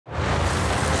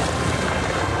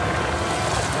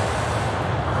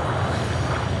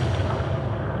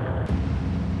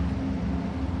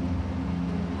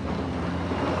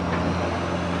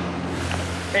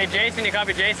Hey, Jason, you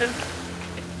copy Jason?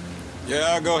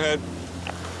 Yeah, go ahead.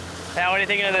 Yeah, what are you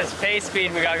thinking of this pace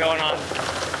speed we got going on?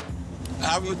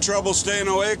 Having trouble staying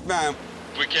awake, man.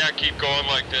 We can't keep going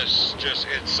like this.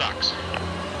 It sucks.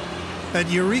 At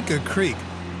Eureka Creek,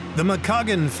 the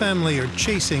McCaughans family are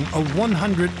chasing a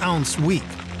 100-ounce week.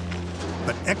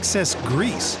 But excess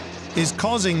grease is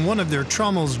causing one of their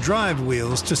Trommel's drive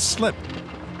wheels to slip,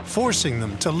 forcing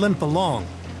them to limp along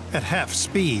at half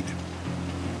speed.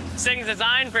 This thing's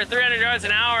designed for 300 yards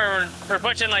an hour. We're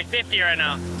pushing like 50 right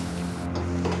now.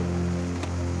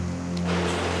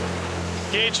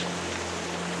 Gage,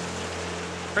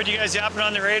 heard you guys yapping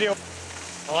on the radio.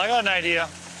 Well, I got an idea.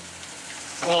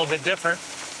 A little bit different.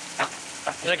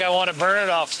 I think I want to burn it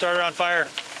off, start it on fire.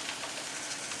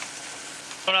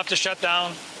 Don't have to shut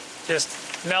down.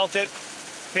 Just melt it,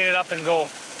 clean it up, and go.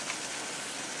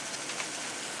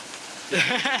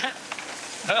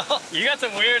 You got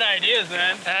some weird ideas,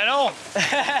 man. I know.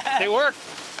 They work.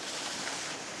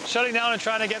 Shutting down and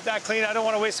trying to get that clean, I don't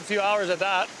want to waste a few hours at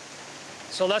that.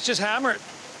 So let's just hammer it.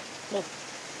 We'll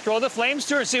throw the flames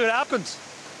to it and see what happens.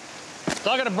 It's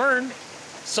not going to burn.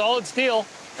 Solid steel.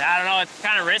 I don't know, it's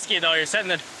kind of risky though. You're setting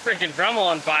the freaking Trommel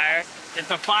on fire. If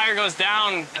the fire goes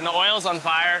down and the oil's on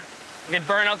fire, we could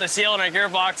burn out the seal in our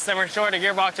gearbox, then we're short a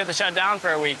gearbox, we have to shut down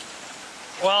for a week.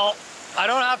 Well, I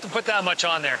don't have to put that much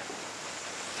on there.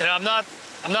 You know, I'm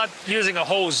not using a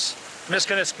hose. I'm just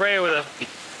gonna spray with a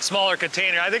smaller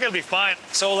container. I think it'll be fine.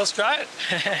 So let's try it.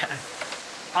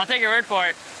 I'll take your word for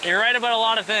it. You're right about a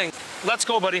lot of things. Let's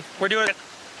go, buddy. We're doing it.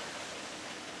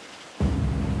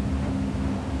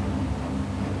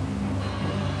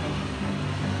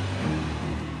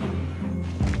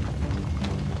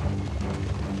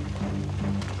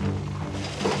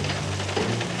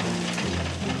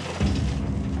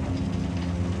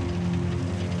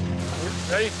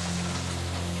 Ready?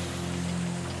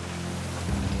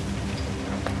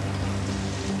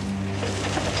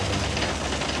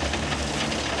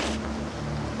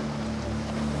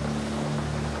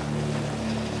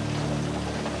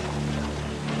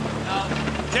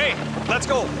 Okay, let's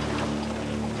go.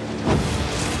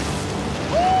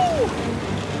 Woo!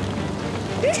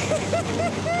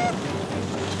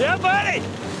 Yeah, buddy.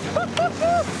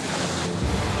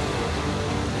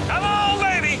 Come on,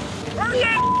 baby. Burn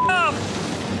that up.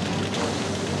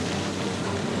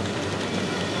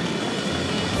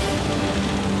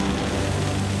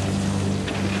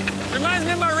 Reminds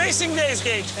me of my racing days,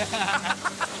 Gage.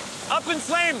 Up in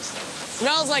flames.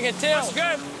 Smells like it too. That's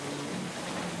good.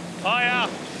 Oh, yeah.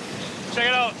 Check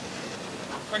it out.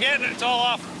 We're getting it. It's all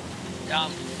off.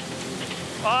 Yum.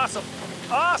 Awesome.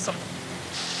 Awesome.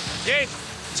 Gage,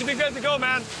 should be good to go,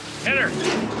 man. Hit her.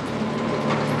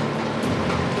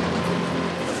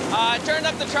 I turned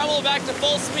up the Trommel back to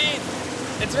full speed.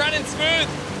 It's running smooth.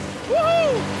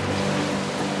 Woohoo!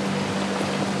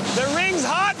 The ring's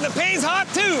hot and the paint's hot,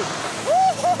 too.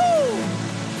 Woohoo!